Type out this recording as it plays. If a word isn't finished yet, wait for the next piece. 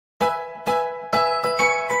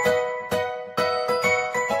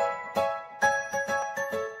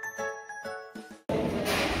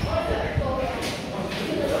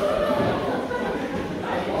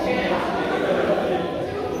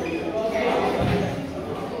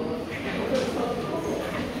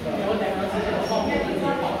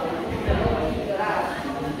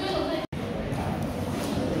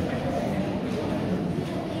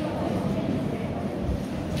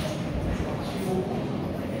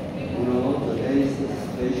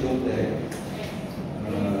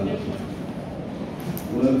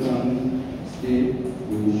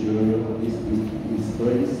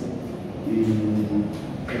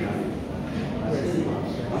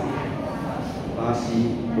巴西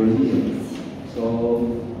文丽，说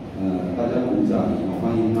大家鼓掌，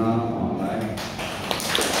欢迎他来。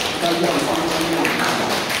大家放心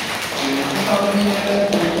到那边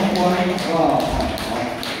参观，好不好？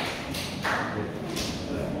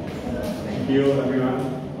 Thank you, everyone,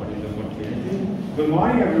 for this opportunity. Good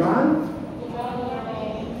morning, everyone. Good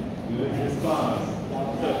morning. Good response.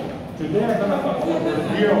 So, today I'm going to talk about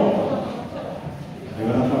Brazil. I'm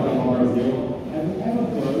going to talk about Brazil. Have you ever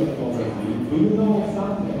heard of Brazil? Do you know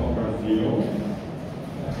something about Brazil? Do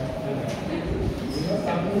you know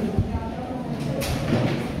something?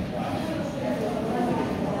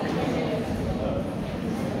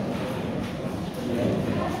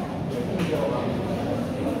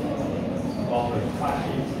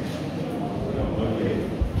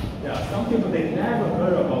 Yeah, some people they never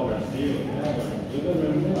heard about Brazil. Never. You don't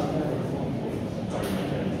remember?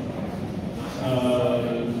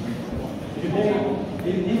 Today,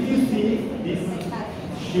 if you see this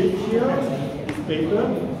sheet here, this paper,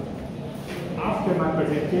 after my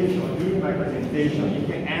presentation, during my presentation, you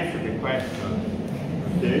can answer the question.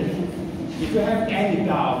 Okay? If you have any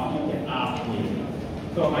doubt, you can ask me.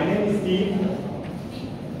 So my name is Steve.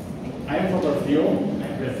 I am from Brazil.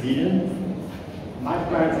 I'm Brazilian. My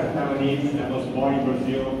parents are Taiwanese. I was born in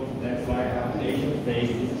Brazil. That's why I have an Asian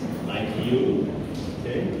face like you.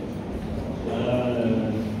 Okay.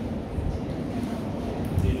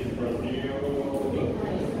 This is Brazil.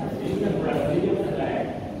 This is the Brazilian flag.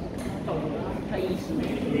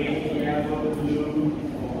 Green, yellow, blue,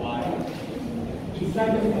 white.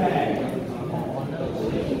 Inside the flag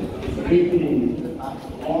is written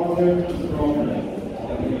order and progress.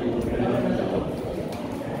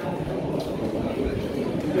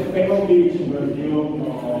 The famous beach in Brazil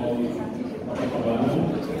called Tainan.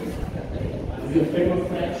 This is a famous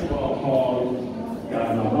festival called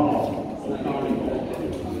Carnaval or Carnival.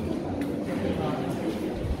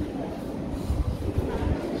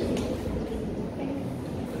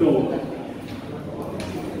 So,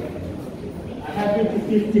 I have been to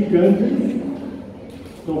 50 countries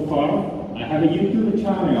so far. I have a YouTube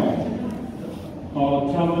channel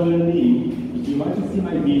called Tumblr. If you want to see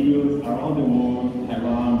my videos around the world,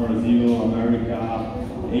 Taiwan, Brazil, America,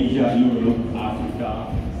 Asia, Europe, Africa,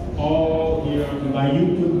 all here in my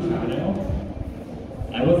YouTube channel.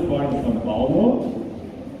 I was born in São Paulo.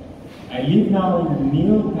 I live now in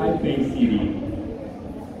New Taipei City.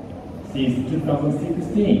 Since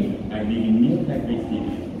 2016, I live in New Taipei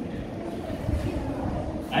City.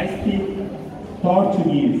 I speak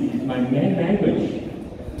Portuguese, it's my main language.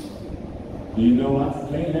 Do you know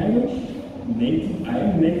what's main language? I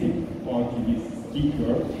am native Portuguese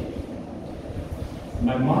speaker.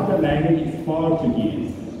 My mother language is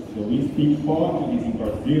Portuguese. So we speak Portuguese in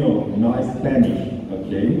Brazil, not Spanish,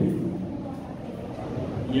 okay?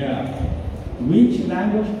 Yeah. Which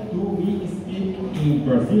language do we speak in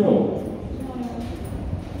Brazil?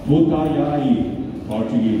 Butayai,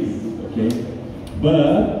 Portuguese, okay?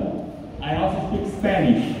 But I also speak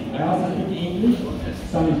Spanish. I also speak English,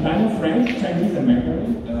 some Italian, French, Chinese,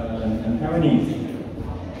 American, and Taiwanese.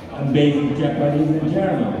 I'm based in Japanese and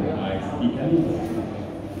German. I speak Italian.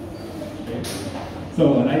 Okay. So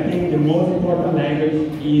I think the most important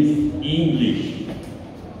language is English.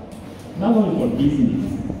 Not only for business,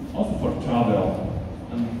 also for travel,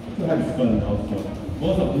 and to have fun also.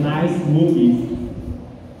 Most of nice movies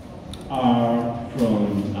are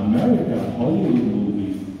from America, Hollywood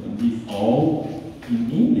movies, and these all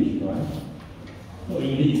in English, right? So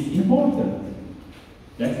English is important.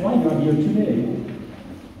 That's why you are here today.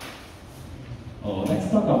 Let's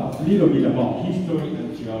talk a little bit about history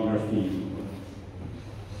and geography.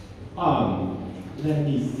 Let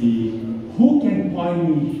me see. Who can point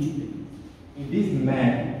me in this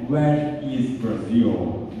map where is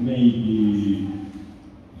Brazil? Maybe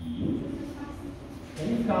you. Can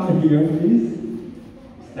you come here, please?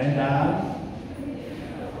 Stand up.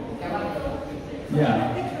 Yeah,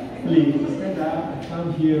 please stand up.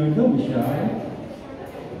 Come here. Don't be shy.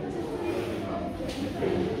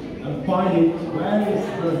 And point it. Where is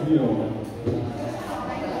Brazil?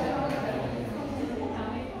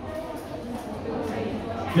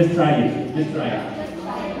 Just try it. Just try it.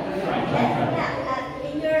 Try.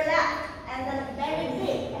 In your left, and the very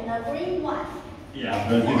big, and the green one. Yeah,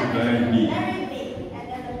 Brazil is very big. Very big, and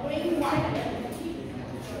then the green one.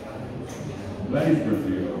 Where is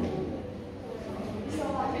Brazil?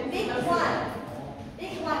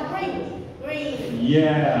 Big one, green.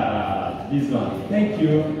 Yeah, this one. Thank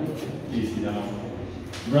you. Please sit down.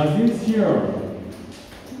 Brazil is here.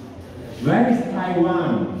 Where is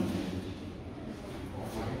Taiwan?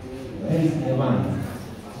 Where is Taiwan?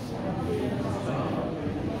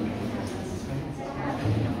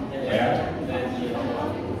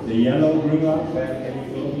 The yellow bring up back and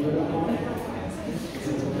you go here.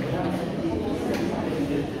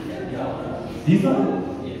 This one?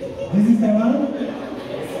 This is Taiwan?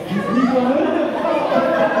 This one?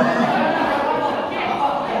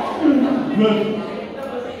 Good.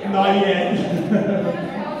 Not yet.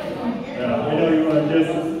 Yeah, I know you are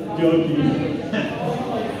just joking.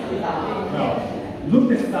 Now,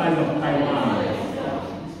 look at the size of Taiwan.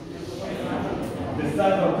 The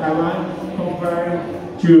size of Taiwan compared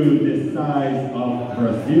to the size of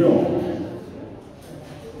Brazil.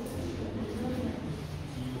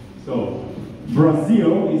 So,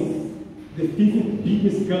 Brazil is the fifth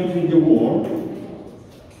biggest country in the world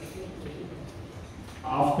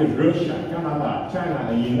after Russia, Canada, China,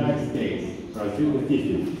 and the United States. Brazil is the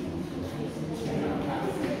fifth.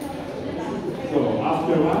 So,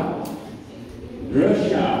 after what?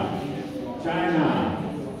 Russia, China,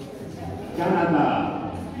 Canada,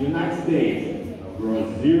 United States,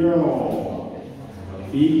 Brazil, a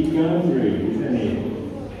big country, isn't it?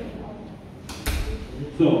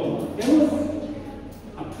 So, there was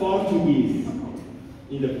a Portuguese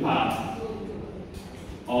in the past,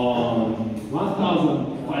 on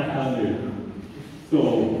 1,500. So,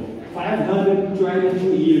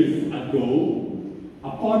 522 years ago,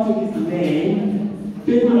 a Portuguese named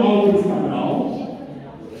Pedro Álvares Cabral,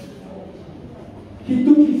 he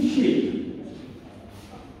took his ship.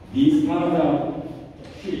 This kind of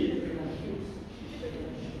ship.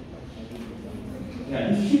 Yeah,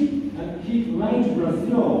 this ship, he went to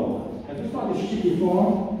Brazil. Have you saw this ship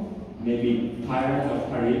before? Maybe Pirates of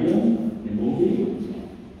Caribbean, the movie.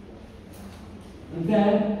 And then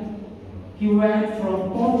he went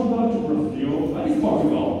from Portugal to Brazil. What is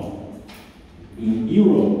Portugal? In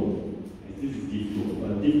Europe. This is difficult,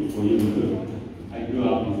 but difficult for you too. I grew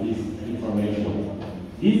up with this information.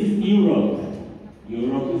 This is Europe.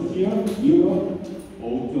 Europe is here, Europe,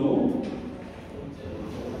 also.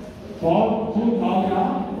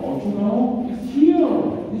 Portugal is here.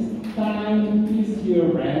 This time is here,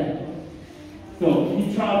 right? So he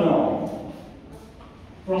traveled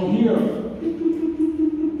from here.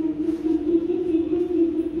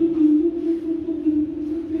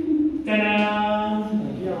 Ta-da!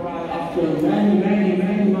 He arrived after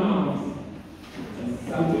many months. And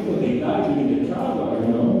some people, they died during the travel, you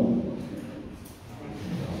know.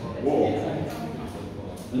 Whoa.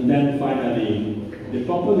 And then finally, the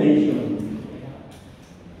population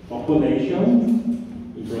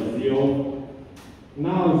in Brazil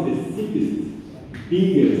now is the sixth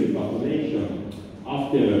biggest population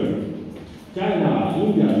after China,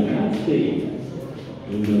 India, United States,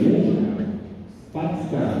 Indonesia,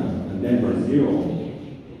 Pakistan, and then Brazil.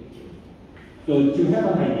 So to have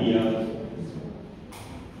an idea,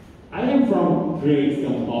 I am from Great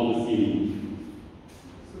São Paulo City.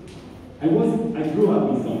 I grew up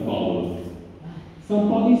in São Paulo. São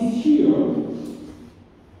Paulo is here.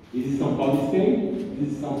 This is São Paulo State. This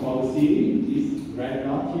is São Paulo City. This is right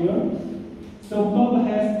out here. São Paulo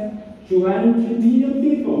has 20 million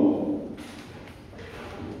people.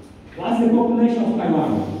 What's the population of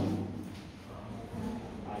Taiwan?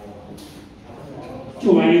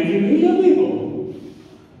 20 million people.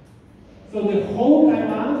 So the whole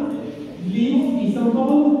Taiwan lives in São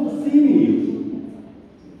Paulo City.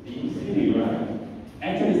 Right?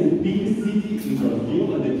 Actually, it's the biggest city in Brazil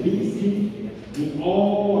and the biggest city in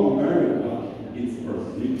all America. It's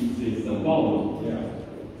Brazil, it's São Paulo. Yeah.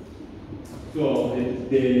 So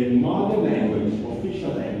the mother language,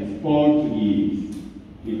 official language, is Portuguese,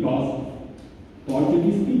 because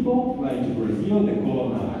Portuguese people went to Brazil, they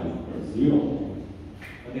colonized Brazil.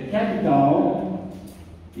 But the capital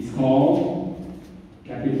is called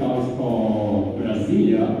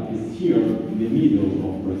Brasilia. Is here in the middle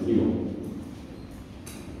of Brazil.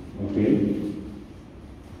 Okay.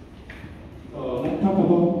 Let's talk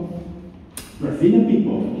about Brazilian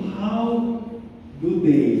people. How do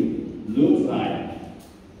they look like?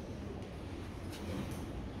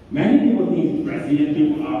 Many people think Brazilian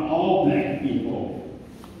people are all black people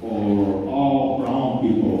or all brown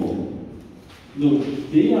people.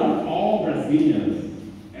 Look, they are all Brazilians.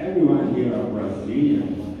 Everyone here are Brazilian.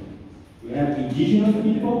 We have indigenous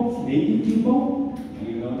people, native people.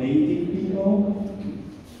 You know native people?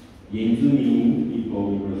 Yanhang people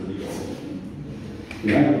in Brazil. We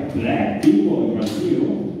have black people in Brazil.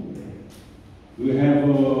 We have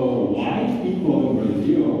white people in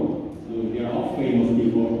Brazil. So they are all famous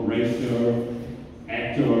people, racer,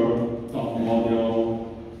 actor, top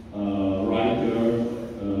model, writer.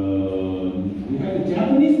 We have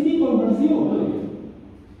Japanese people in Brazil. Really.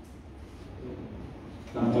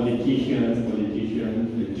 Some politicians,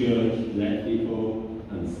 the judge, black people,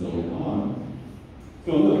 and so on.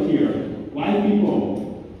 So look here, white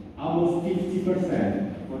people, almost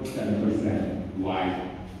 50%, 47% white.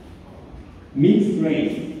 Mixed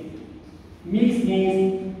race. Mixed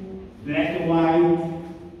means black and white,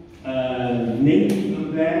 native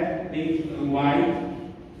and black, native and white,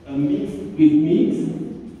 mixed with mixed,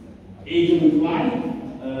 Asian with white,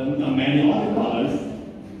 many other colors,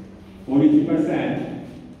 43%.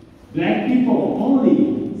 Black people, only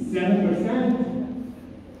 7%.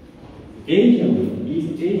 Asian,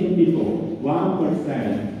 East Asian people,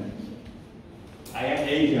 1%. I am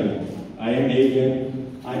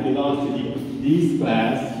Asian. I belong to this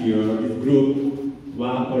class here, this group,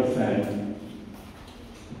 1%.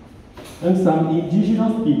 And some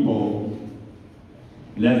indigenous people,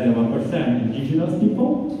 less than 1%. Indigenous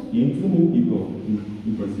people, Indian people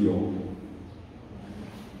in Brazil.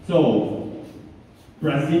 So,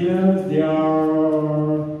 Brazilians,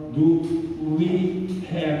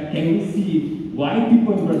 can we see white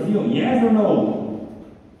people in Brazil? Yes or no?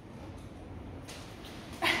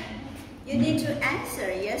 You need to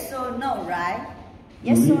answer yes or no, right?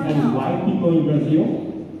 Yes Do we or have no? white people in Brazil?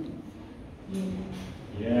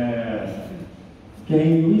 Yes.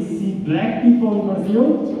 Can we see black people in Brazil?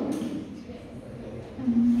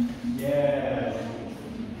 Yes.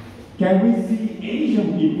 Can we see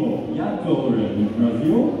Asian people, Yatora, in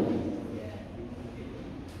Brazil?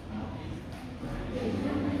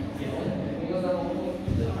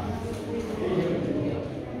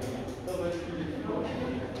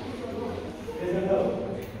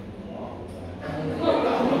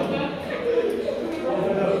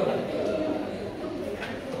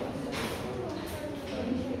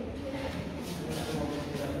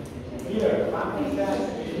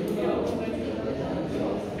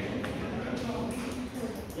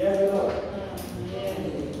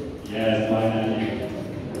 Yes, finally.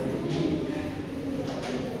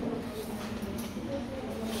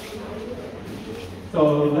 So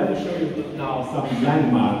let me show you now some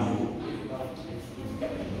landmarks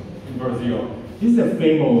in Brazil. This is a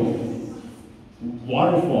famous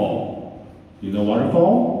waterfall. You know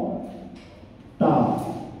waterfall?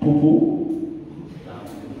 Pupu.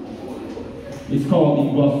 It's called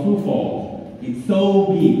Iguaçu Falls. It's so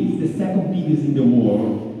big. It's the second biggest in the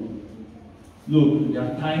world. Look, there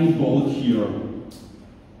are tiny boats here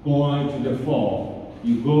going to the fall.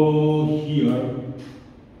 You go here,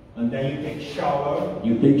 and then you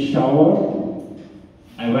take shower.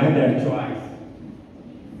 I went there twice.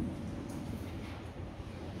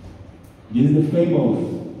 This is the famous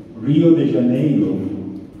Rio de Janeiro.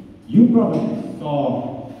 You probably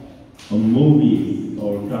saw on movies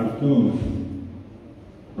or cartoons,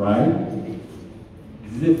 right?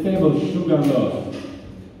 This is the famous Sugar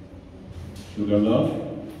Loaf.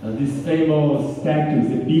 And this famous statue is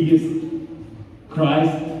the biggest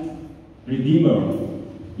Christ Redeemer.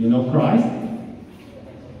 You know Christ?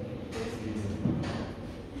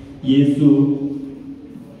 Yesu.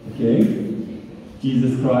 Okay?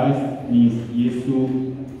 Jesus Christ means Yesu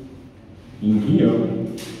in here.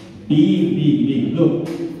 Big. Look,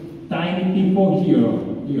 tiny people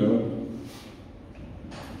here.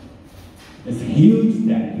 It's a huge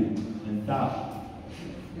statue on top.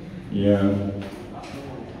 Yeah,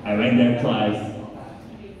 I went there twice.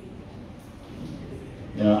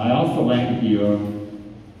 Yeah, I also went here.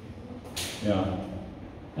 Yeah,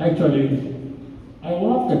 actually, I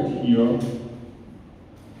walked here.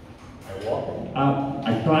 I walked up.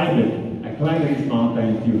 I climbed this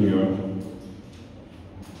mountain to here.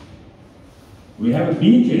 We have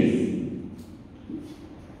beaches.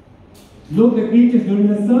 Look at beaches during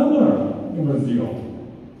the summer in Brazil.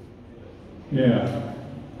 Yeah.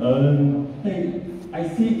 Hey, I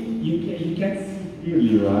see you can't see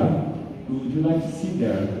clearly, right? Would you like to sit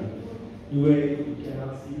there? You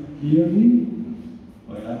cannot see clearly?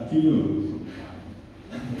 Well, up to you.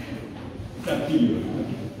 It's up to you.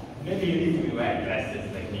 Maybe you need to wear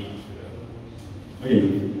glasses like me. Okay.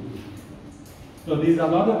 So there's a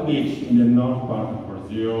lot of beach in the north part of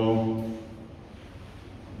Brazil.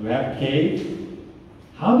 We have caves.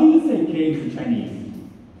 How do you say caves in Chinese?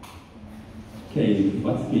 Cave.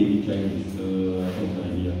 What's cave in Chinese? I have no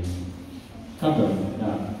idea. Cavern.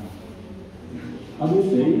 Yeah. How do you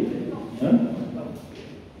say? Huh?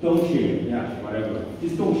 Dongxue. Yeah, whatever.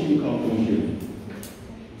 This Dongxue called Dongxue.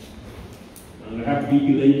 And we have big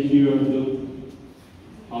lake here. Look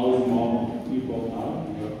how small people are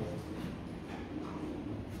here.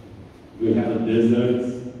 We have a desert.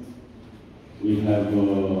 We have,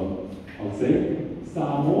 I'll say,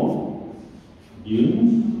 Samoa, dunes.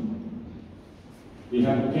 We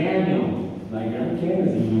have canyons, like Grand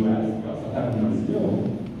Canyons in the US. We also have in Brazil.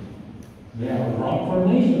 They have rock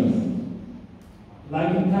formations.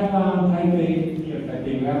 Like in Taiwan, Taipei, here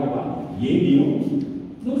Taipei, we have what? Yellow.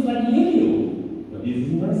 Looks like yellow, but this is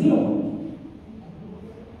in Brazil.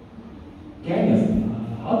 Canyon.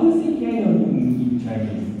 How do you say canyon in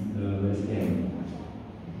Chinese? Where's canyon?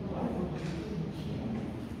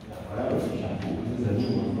 这是中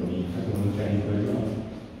文翻译，它可能翻译对了。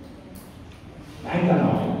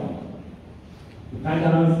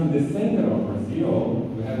Tainan is in the center of Brazil.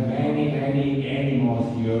 We have many animals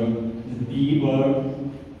here. This beaver,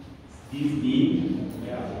 this deep,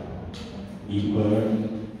 yeah, beaver.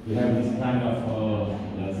 We have this kind of,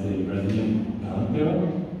 let's say, Brazilian hunter.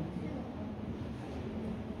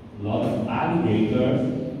 A lot of alligators.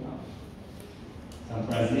 Some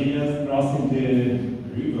Brazilians crossing the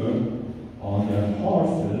river on their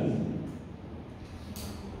horses.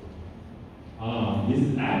 This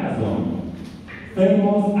is Amazon.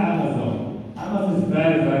 Famous Amazon. Amazon is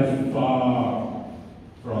very far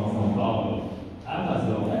from São Paulo.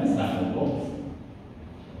 Amazon, that is not a box.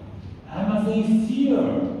 Amazon is here.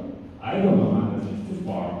 I don't know Amazon, it's too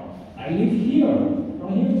far. I live here.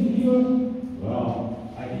 From here to here, well,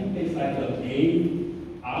 I think it takes like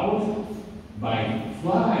 8 hours by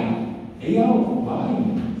flying. 8 hours flying.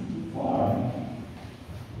 It's too far.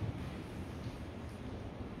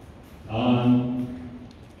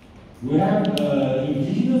 We have an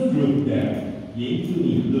indigenous group there.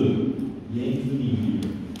 Yanhang, look. Yanhang.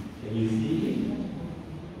 Can you see it?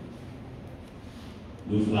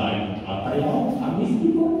 Looks like Taiwan. Are these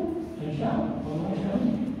people? Yanhang?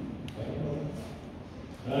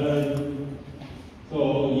 So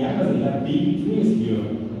Yanhang have big trees here.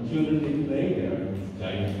 Children can play there. This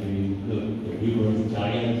giant tree. Look, the river is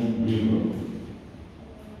giant river.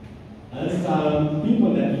 And some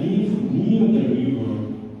people that live near the river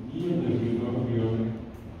here.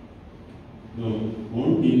 Look,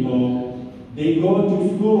 old people, they go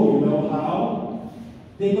to school, you know how?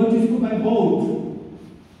 They go to school by boat.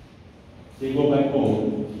 They go by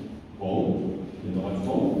boat. Boat? You know what's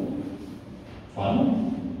boat? Fun?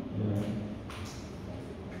 Yeah.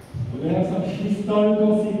 We have some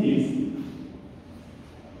historical cities.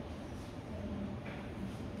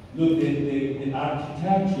 Look, the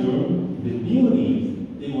architecture, the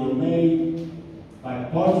buildings, they were made by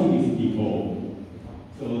Portuguese people.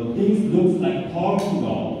 So this looks like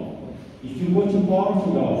Portugal. If you go to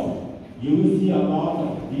Portugal, you will see a lot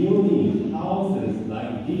of buildings, houses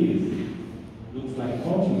like this. Looks like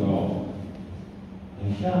Portugal.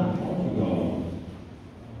 Yanhang, Portugal.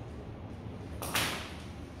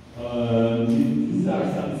 These are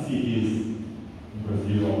some cities in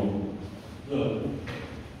Brazil. Look,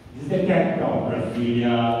 this is the capital,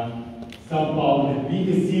 Brasilia. São Paulo, the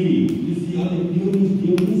biggest city. You see all the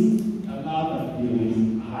buildings? A lot of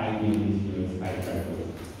buildings, high buildings here, skyscrapers.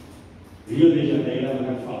 Rio de Janeiro, we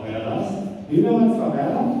have favelas. Do you know what's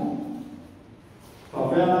favela?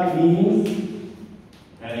 Favela means,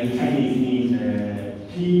 in Chinese means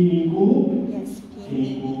piniku. Yes,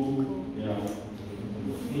 Piniku. Yeah.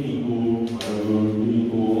 Piniku,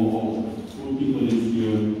 poor people is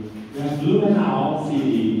here. We have Blumenau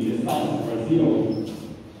city in the south of Brazil.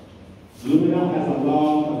 Blumenau has a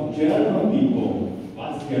lot of German people.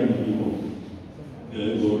 What's German people? A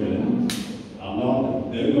lot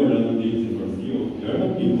of lives in Brazil.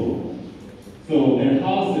 German people. So their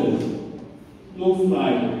houses looks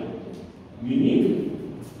like Munich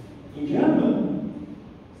in German.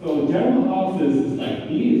 So German houses is like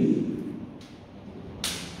this.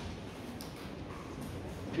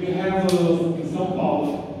 We have in São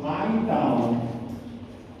Paulo, my town.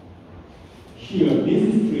 Here, this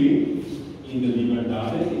street in the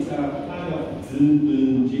Liberdade, it's a kind of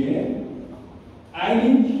Zibunje. I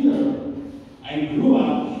live here. I grew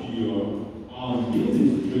up here on this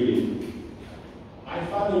street. My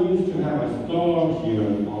father used to have a store here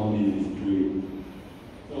on this street.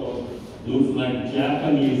 So, looks like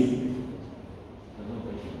Japanese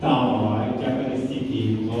town, right? Japanese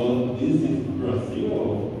city. Well, this is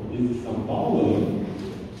Brazil. This is São Paulo.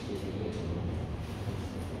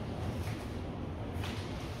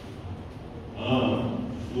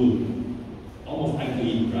 Food. Almost time to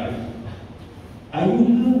eat, right? Are you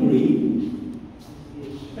hungry?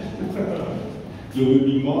 You will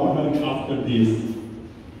be more hungry after this.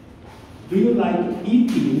 Do you like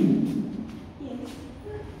eating? Yes.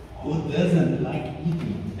 Who doesn't like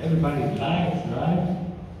eating? Everybody likes, right?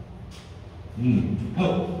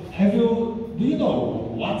 Oh, do you know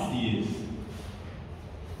what's this?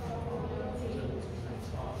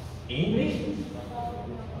 English?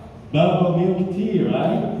 Bubble milk tea,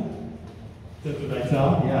 right? That's what I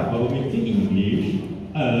saw. Yeah, bubble milk tea in English.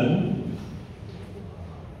 And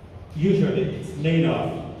usually it's made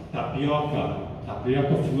of tapioca.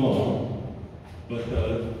 tapioca flour, but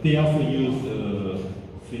they also use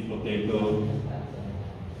sweet potato.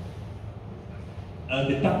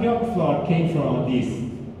 The tapioca flour came from this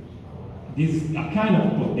a kind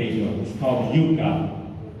of potato. It's called yuca.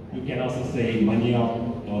 You can also say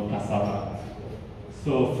manioc or cassava.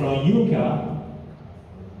 So from yuca,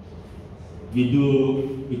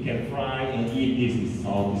 we can fry and eat this with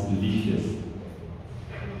salt. It's delicious.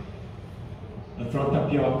 And from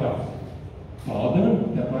tapioca powder,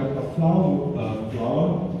 tapioca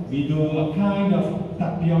flour, we do a kind of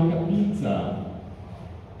tapioca pizza.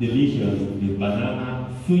 Delicious with banana,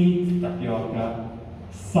 sweet tapioca,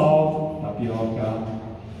 salt tapioca,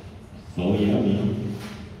 so yummy.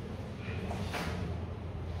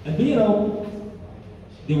 And do you know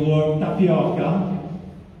the word tapioca?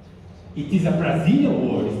 It is a Brazilian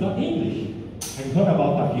word, it's not English. Have you heard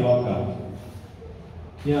about tapioca?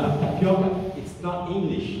 Yeah, tapioca, it's not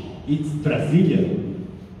English, it's Brazilian.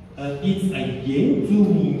 It's a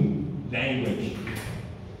Yanhang language.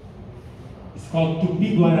 It's called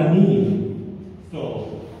Tupi-Guarani. So,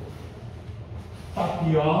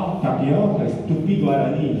 tapioca is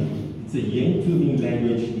Tupi-Guarani. It's a Yanhang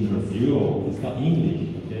language in Brazil. It's not English,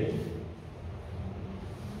 okay?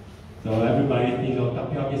 So everybody thinks, oh,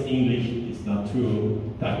 tapioca is English. It's not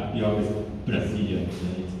true. Tapioca is Brazilian.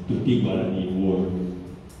 It's Tupi-Guarani word.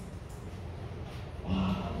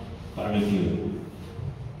 Wow, barbecue.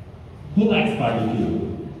 Who likes barbecue?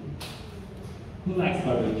 Who likes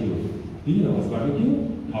barbecue? Do you know what's barbecue?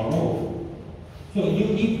 Hello. So you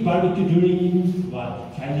eat barbecue during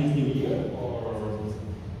what? Chinese New Year or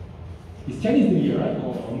it's Chinese New Year, right?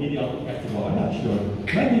 Or Mid-Autumn Festival? I'm not sure.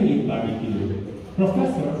 Why do you eat barbecue?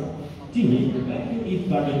 Professor Jimmy, why do you eat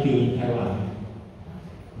barbecue in Taiwan?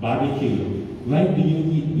 Barbecue. Why do you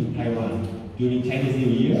eat in Taiwan during Chinese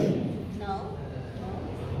New Year? No.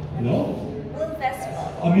 No? Moon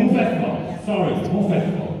Festival. Oh, Moon Festival. Sorry, Moon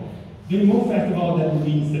Festival. During Moon Festival, that will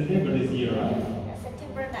be in September this year, right?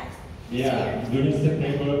 September 9th. Yeah, during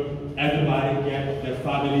September, everybody get their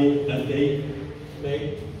family and they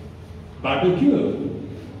make barbecue.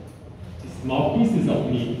 Small pieces of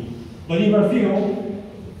meat. But in Brazil,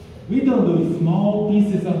 we don't do small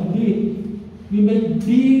pieces of meat. We make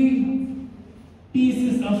big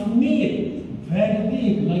pieces of meat. Very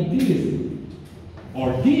big, like this.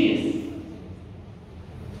 Or this.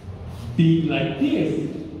 Big like this.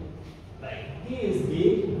 Like this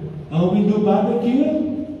big. And we do barbecue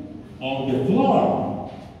on the floor.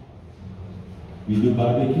 We do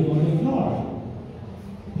barbecue on the floor.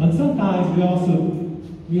 And sometimes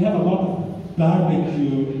we have a lot of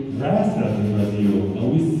barbecue restaurants in Brazil, and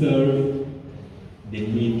we serve the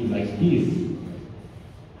meat like this.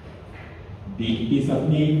 Big piece of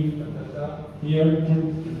meat here,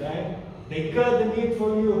 they cut the meat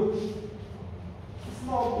for you.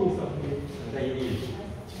 Small piece of meat, and they eat.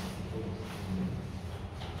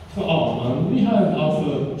 So, we have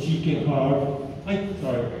also chicken heart.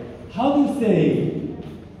 Sorry, how do you say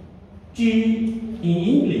chicken in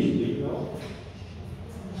English? Do you know?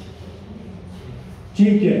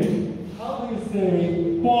 Chicken. How do you say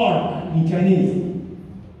pork in Chinese?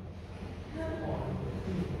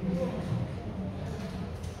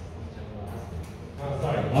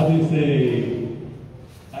 Sorry, how do you say?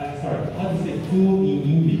 How do you say food in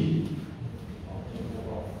English?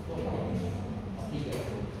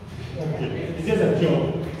 It's just a joke.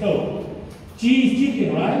 So, G is chicken,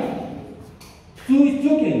 right? Food is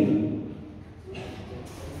chicken.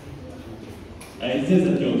 It's just a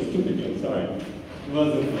joke, stupid joke, sorry. It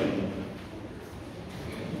wasn't funny.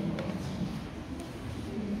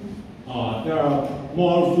 There are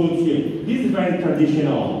more foods here. This is very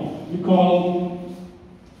traditional. We call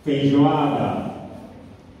feijoada.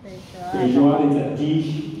 Feijoada is a dish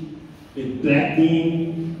with black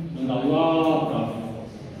bean and a lot of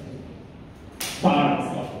parts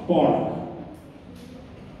of pork.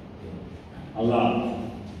 A lot.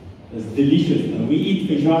 It's delicious. And we eat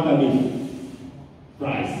feijoada with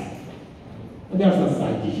rice. And there are some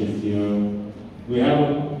side dishes here. We have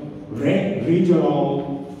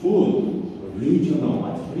regional food. Regional.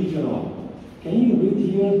 What's regional? Can you read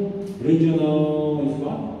here? Regional is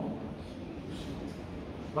what?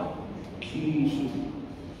 What? 区域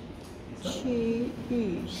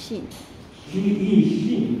性.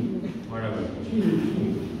 Whatever.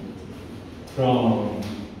 From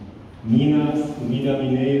Minas, Comida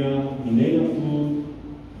Mineira food,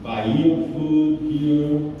 Bahia food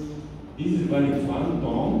here. This is very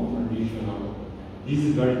traditional. This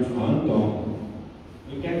is very traditional.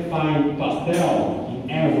 You can find pastel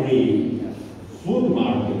in every food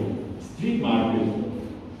market, street market.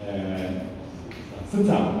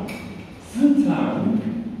 Sometimes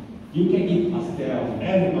you can eat pastel.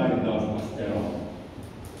 Everybody does pastel.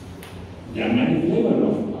 There are many flavors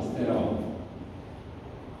of pastel.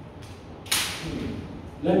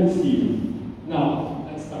 Let me see. Now,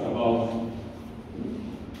 let's talk about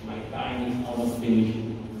my time is almost finished.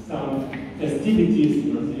 Some festivities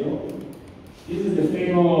in Brazil. This is the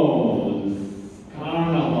famous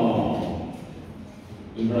Carnival.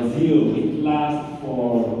 In Brazil, it lasts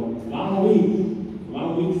for 1 week.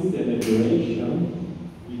 1 week celebration.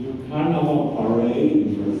 We do Carnival parade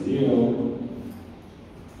in Brazil.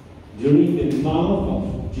 During the month of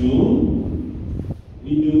June,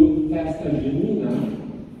 we do Festa Junina.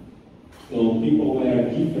 So people wear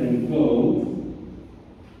different clothes.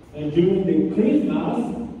 And during the Christmas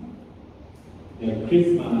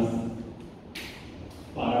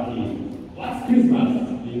party. What's Christmas?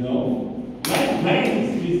 You know? When is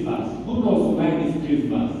Christmas? Who knows when is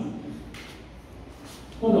Christmas?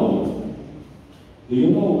 Who knows? Do you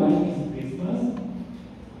know when is Christmas?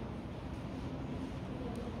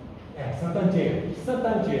 Yeah, 圣诞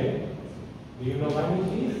节. Do you know when it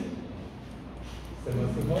is? 什么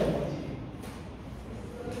时候?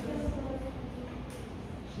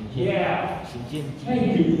 Yeah.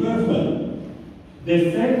 Thank you, perfect.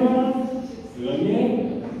 December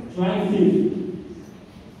 25th.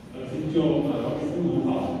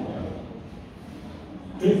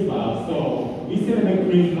 Christmas. So we celebrate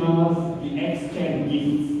Christmas, we exchange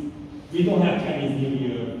gifts. We don't have Chinese New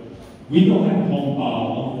Year. We don't have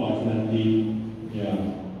Hongbao, unfortunately. Yeah.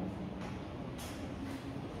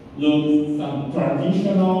 Look, some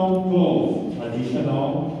traditional clothes.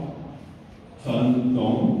 Traditional, 传统,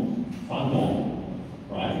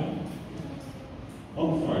 right?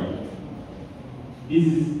 Oh, sorry. This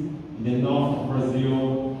is the north of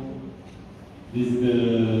Brazil. This is the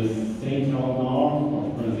central north of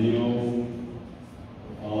Brazil.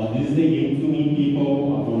 This is the Yanhang people,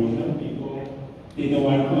 Aboriginal people. They don't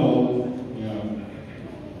wear clothes. Yeah.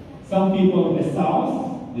 Some people in the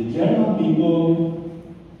south, the German people,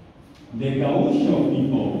 the Gaúcho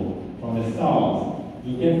people from the south.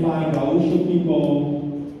 You can find Gaúcho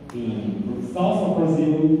people in the south of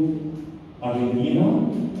Brazil, Argentina,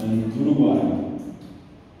 and Uruguay.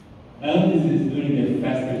 And this is during the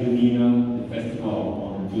Festa Junina, the festival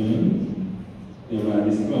of June. They wear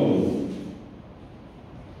these clothes.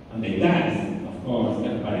 And they dance, of course,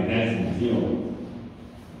 everybody dances in Brazil.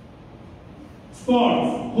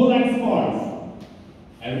 Sports. Who likes sports?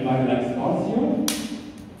 Everybody likes sports here?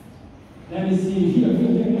 Let me see. Here.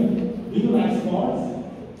 Do you like sports?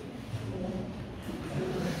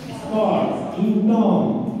 Sports. Então.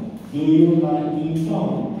 Do you like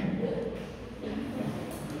então?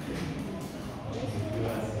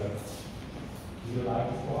 Do you like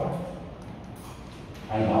sport?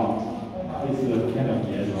 I don't. This is a kind of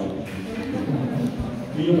yes, right?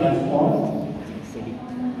 Do you like sport?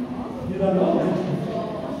 You don't know?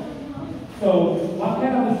 So, what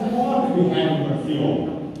kind of sport do we have in Brazil?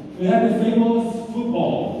 We have the famous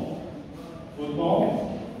football. Football,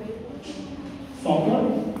 soccer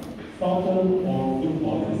or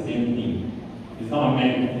football is the same thing. It's not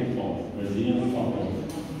American football, Brazilian soccer.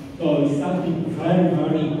 So it's something very,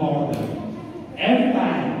 very important. Every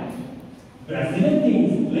time Brazilian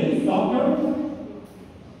teams play soccer,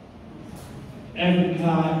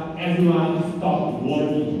 everyone stops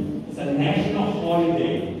working. It's a national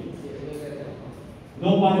holiday.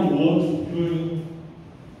 Nobody works during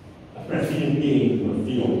a Brazilian game in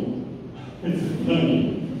Brazil. It's funny.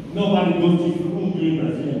 Nobody goes to school during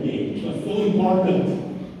Brazilian game. It's so important.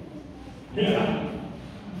 Yeah.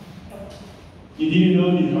 You didn't know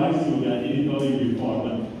this, right, Sylvia? I didn't know it before,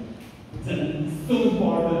 but it's so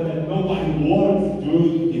important that nobody works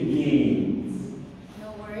during the games. No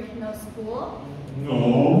work, no school? No,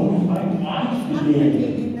 I watch the Empty game.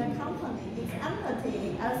 in the company. It's empty.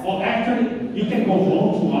 Or actually, you can go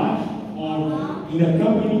home to watch, or in the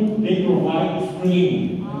company, they provide a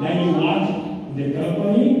screen. And then you watch in the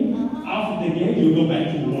company. After the game, you go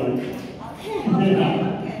back to work. Okay.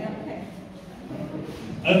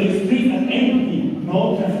 And the streets are empty,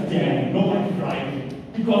 no traffic jam, nobody driving,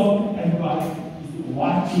 because everybody is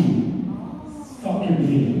watching soccer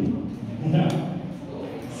game. Yeah.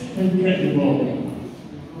 It's incredible.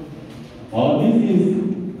 Oh, this is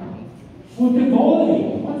football.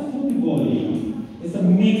 What's football? It's a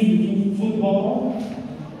mix between football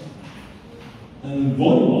and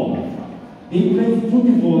volleyball. They play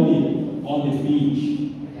football on the beach.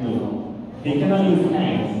 They cannot use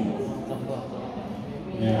hands.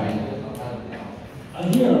 Yeah.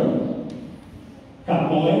 And here,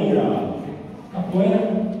 capoeira. Capoeira,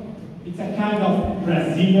 it's a kind of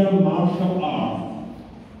Brazilian martial art.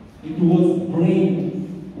 It was bring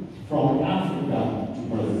from Africa to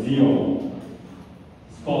Brazil.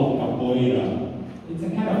 It's called capoeira. It's a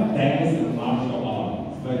kind of dance and martial art.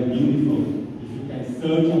 It's very beautiful. If you can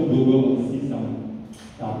search on Google and see some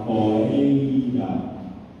capoeira.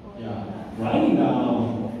 Yeah, write it down.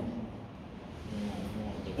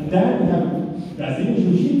 And then we have Brazilian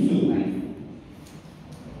Jiu-Jitsu.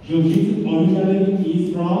 Jiu-Jitsu originally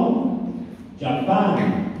is from Japan,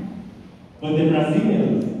 but the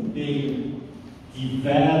Brazilians, they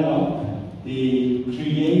developed, they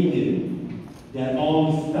created their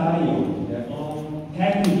own style, their own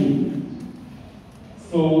technique.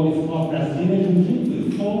 So it's called Brazilian Jiu-Jitsu.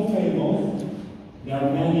 It's so famous. There are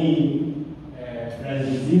many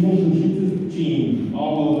Brazilian Jiu-Jitsu teams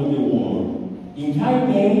all over the world. In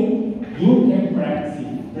Taipei, you can practice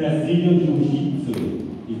Brazilian Jiu-Jitsu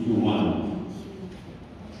if you want.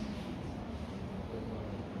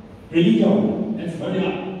 Religion, that's very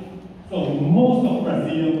hard. So most of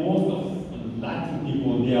Brazil, most of Latin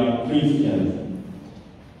people, they are Christians.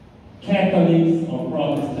 Catholics or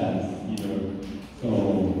Protestants, either. So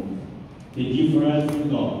the difference,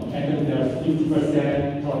 Catholics are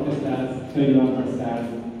 50%, Protestants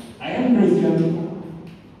 31%. I am Christian.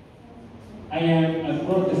 I am a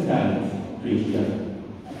Protestant Christian.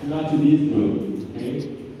 I belong to this group. Okay?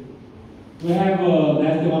 We have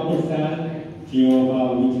less than 1%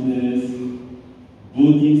 Jehovah's Witness,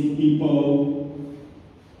 Buddhist people,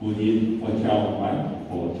 Buddhist for Chao, right?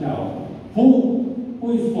 For Chao.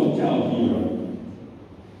 Who is for Chao here?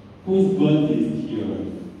 Who is Buddhist here?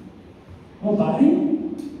 Nobody?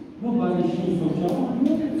 Nobody is for Chao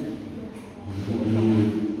here?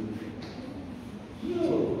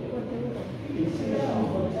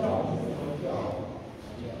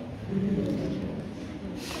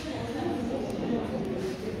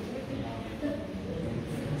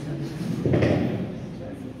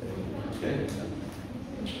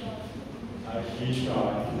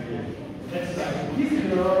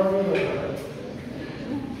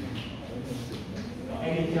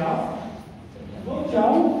 Any job? No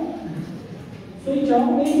job? Say job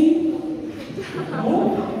maybe? No?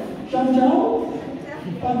 Some job?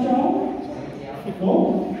 Some job? No?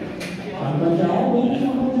 Some job? Maybe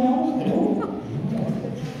some job? No?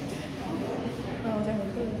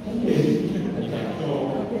 Okay. So,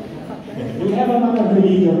 we have another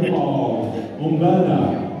religion called Umbanda.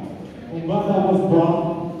 Umbanda was brought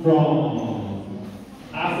from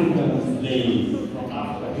African slaves from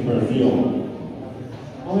Africa to Brazil.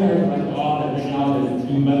 We have like all the renowned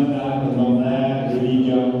Umbanda, the Nomad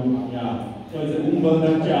religion. Yeah. So it's an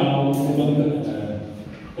Umbanda Chao,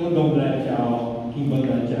 Umbanda Chao,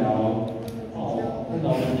 Kimbanda Chao, and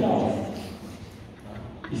all the Chaos.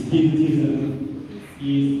 Spiritism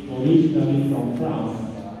is originally from France.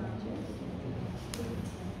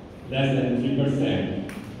 Less than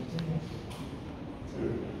 3%.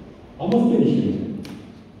 Almost finishing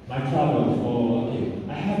my travels for,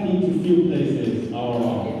 I have been to few places,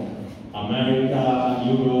 America,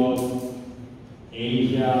 Europe,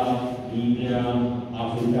 Asia, India,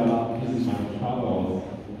 Africa. This is my travels.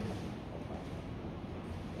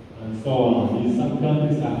 And so on. In some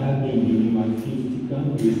countries I have been during my 50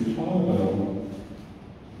 countries travel.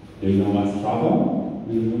 Do you know what's travel?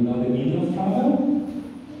 Do you know the meaning of travel?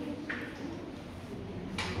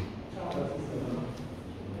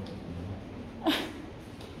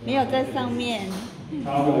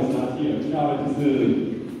 Travel is not here. Travel 就是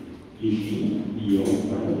旅行、旅游、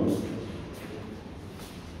travel.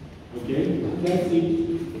 Okay, that's it.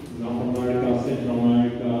 North America, Central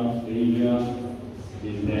America, Asia,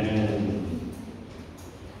 and then.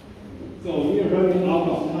 So we are running out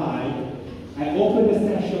of time. I open the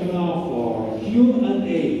session now for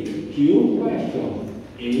Q&A. Q question,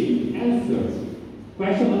 A answer.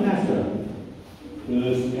 Question and answer.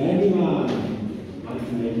 Does anyone want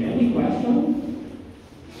to make any question?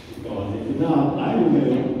 Because if not, I will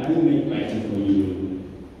make questions for you.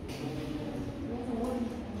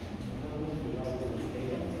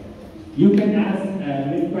 You can ask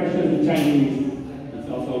make questions in Chinese. It's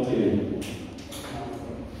also okay.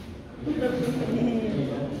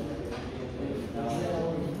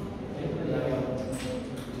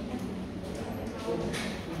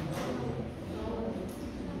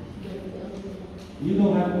 You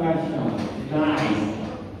don't have questions. Nice.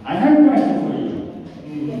 I have a question for you.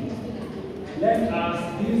 Let's ask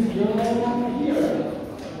this girl here.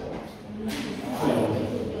 So,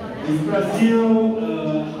 is Brazil,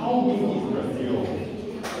 how big is Brazil?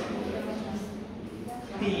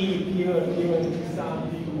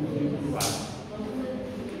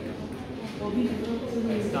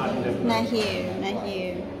 Not here, not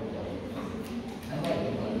here.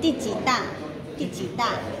 第几大？第几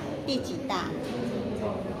大？第几大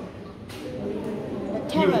 ？The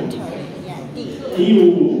territory, yeah, 第5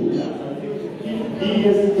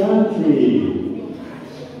 biggest country.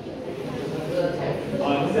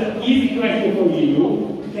 This is an easy question for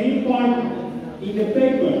you. Can you point in the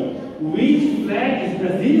paper which flag is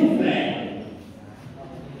Brazilian flag?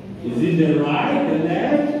 Is it the right, the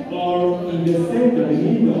left, or in the center, the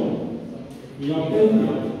middle? In your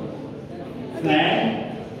paper. Flag.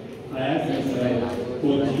 Flag is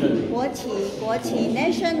国旗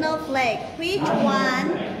national flag. Which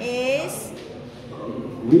one is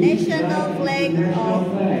national flag of?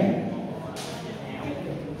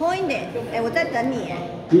 Point it. 我在等你哎。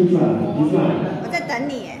我在等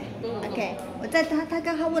你哎。OK， 他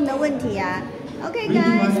刚刚问的问题啊。Okay,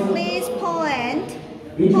 guys, please point.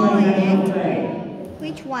 Which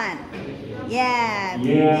one? Yeah.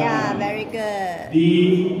 Yeah, very good.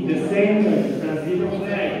 The center is Brazilian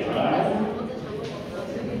flag, right?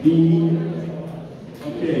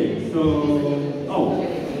 Okay, so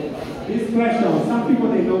this question, some people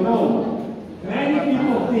they don't know. Many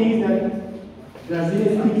people think that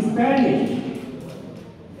Brazilians speak Spanish.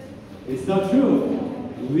 It's not true.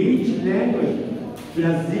 Which language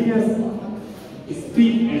Brazilians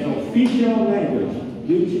speak as official language?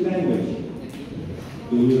 Which language?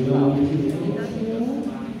 Do you know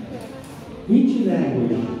which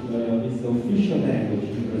language is the official language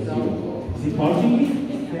in Brazil? Is it Portuguese,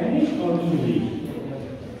 Spanish, or English?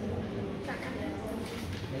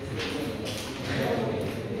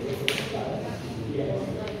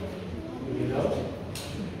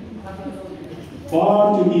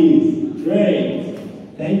 Portuguese. Great.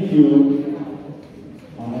 Thank you.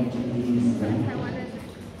 Portuguese.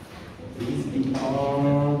 Please speak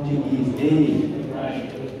Portuguese.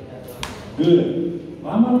 Right. Good.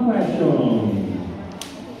 One more question.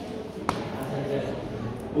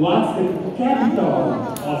 What's the capital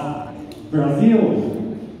of Brazil?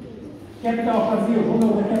 Capital of Brazil. Who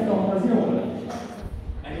knows the capital of Brazil?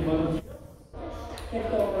 Anyone?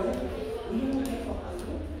 Capital of Brazil?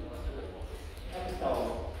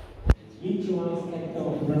 Which one is capital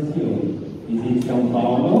of Brazil? Is it São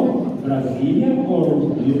Paulo, Brasília, or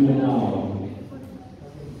Blumenau?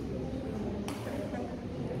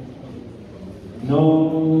 No.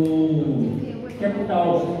 Capital.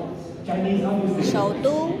 Chinese, how do you say? 首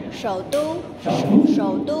都.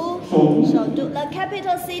 The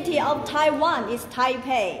capital city of Taiwan is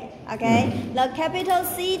Taipei. Okay, the capital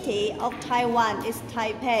city of Taiwan is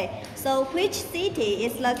Taipei. So which city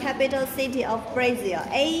is the capital city of Brazil?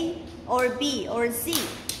 A or B or C?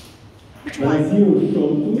 Which one? Brazil,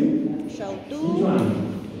 首都. Which one?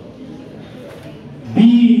 B.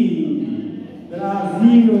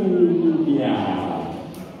 Brasilia.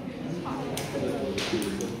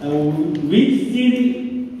 Which city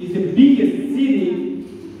is the biggest city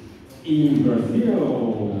in Brazil?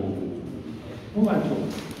 Who wants to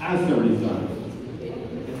answer this one?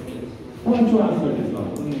 Who wants to answer this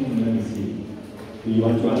one? Let me see. Do you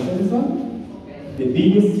want to answer this one? The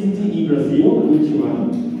biggest city in Brazil, which one?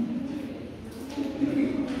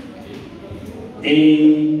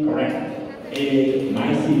 A, correct. A,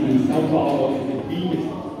 my city, São Paulo, is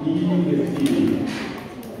the biggest city.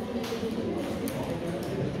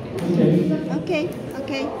 Okay.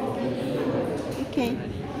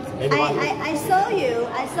 I saw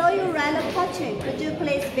you run a question. Could you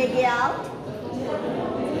please speak it out?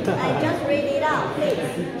 I just read it out, please.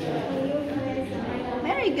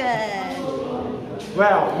 Very good.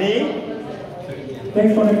 Well, me?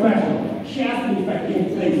 Thanks for the question. She asked me if I can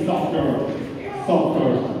play soccer.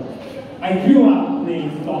 I grew up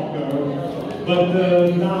playing soccer, but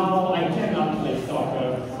now I cannot play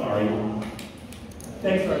soccer. Sorry.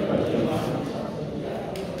 Thanks for the question.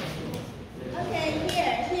 Okay,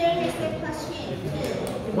 here is the question.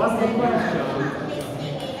 What's the question? Please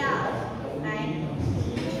speak it out. Right?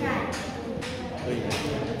 Try. Could you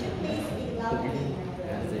please speak loudly?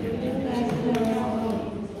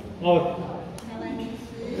 Oh.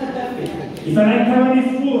 If I like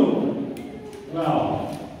Taiwanese food,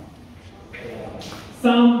 well,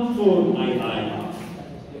 some food I like,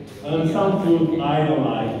 and some food I don't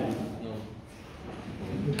like.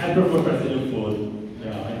 I prefer Brazilian food.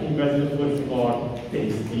 Yeah, I think Brazilian food is more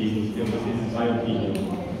tasty. This is my opinion.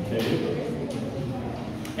 Okay.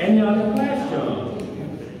 Any other question?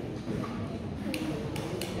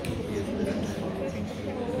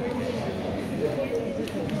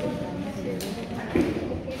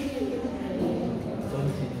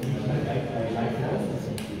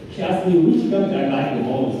 She asked me which country I like the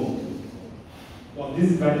most. Well, this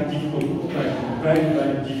is very difficult question. Very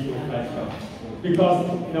difficult question. Because,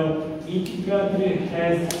 each country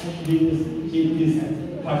has its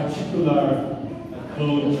particular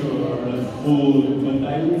culture, food, but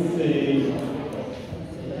I would say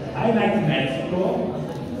I like Mexico,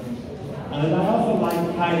 and I also like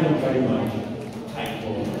Thailand very much.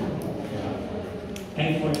 Thailand. Yeah.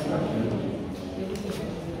 Thanks for the question.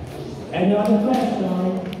 Any other question?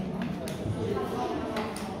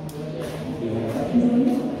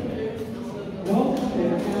 No?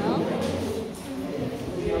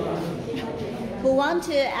 Who want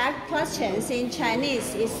to ask questions in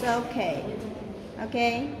Chinese is okay.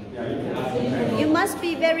 Okay? You must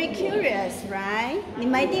be very curious, right? 你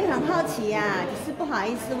们一定很好奇呀，只是不好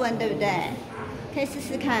意思问，对不对？可以试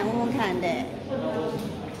试看，问问看的。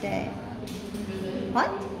对。What?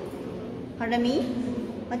 Pardon me?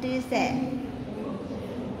 What did you say?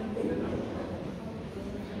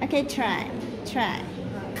 Okay, try.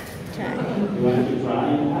 You want to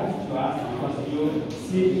try? You have to ask because you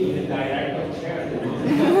sit in the director chair.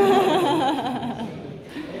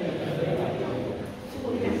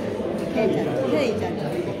 可以这样，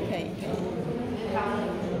可以。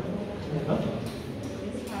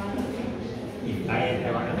If I am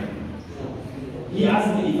Taiwan? He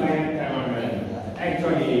asked me if I am Taiwan.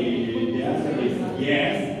 Actually, the answer is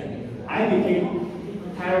yes. I became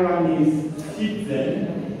Taiwanese citizen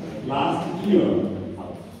last year.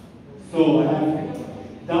 So I have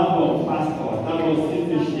double passport, double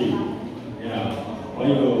citizenship. Yeah. What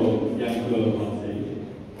you young girl say?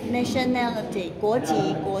 Nationality, 国籍。I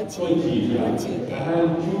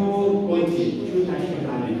have two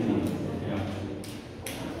nationalities. Yeah.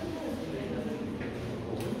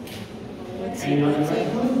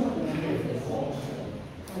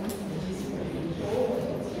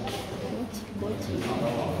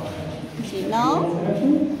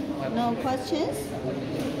 No questions?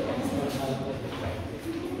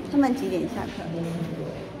 他们几点下课？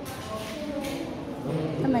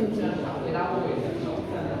他们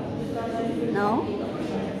No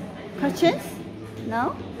questions?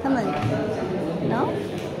 No? 他们 No?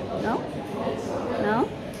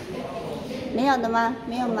没有的吗？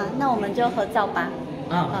没有吗？那我们就合照吧。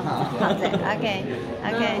好的 OK。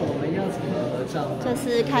我们要怎么合照？就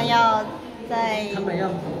是看要在。他们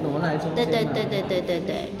要挪来中间吗？对。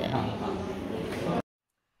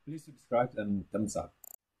Please subscribe and thumbs up.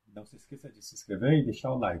 Não se esqueça de se inscrever e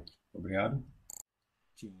deixar o like. Obrigado.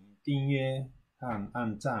 请订阅和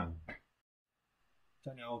按赞。チ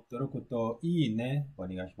ャンネル登録といいねお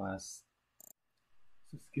願いします。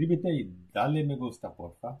Suscríbete y dale me gusta,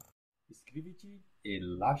 porfa. Iscriviti e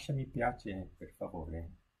lascia mi piace, per favore.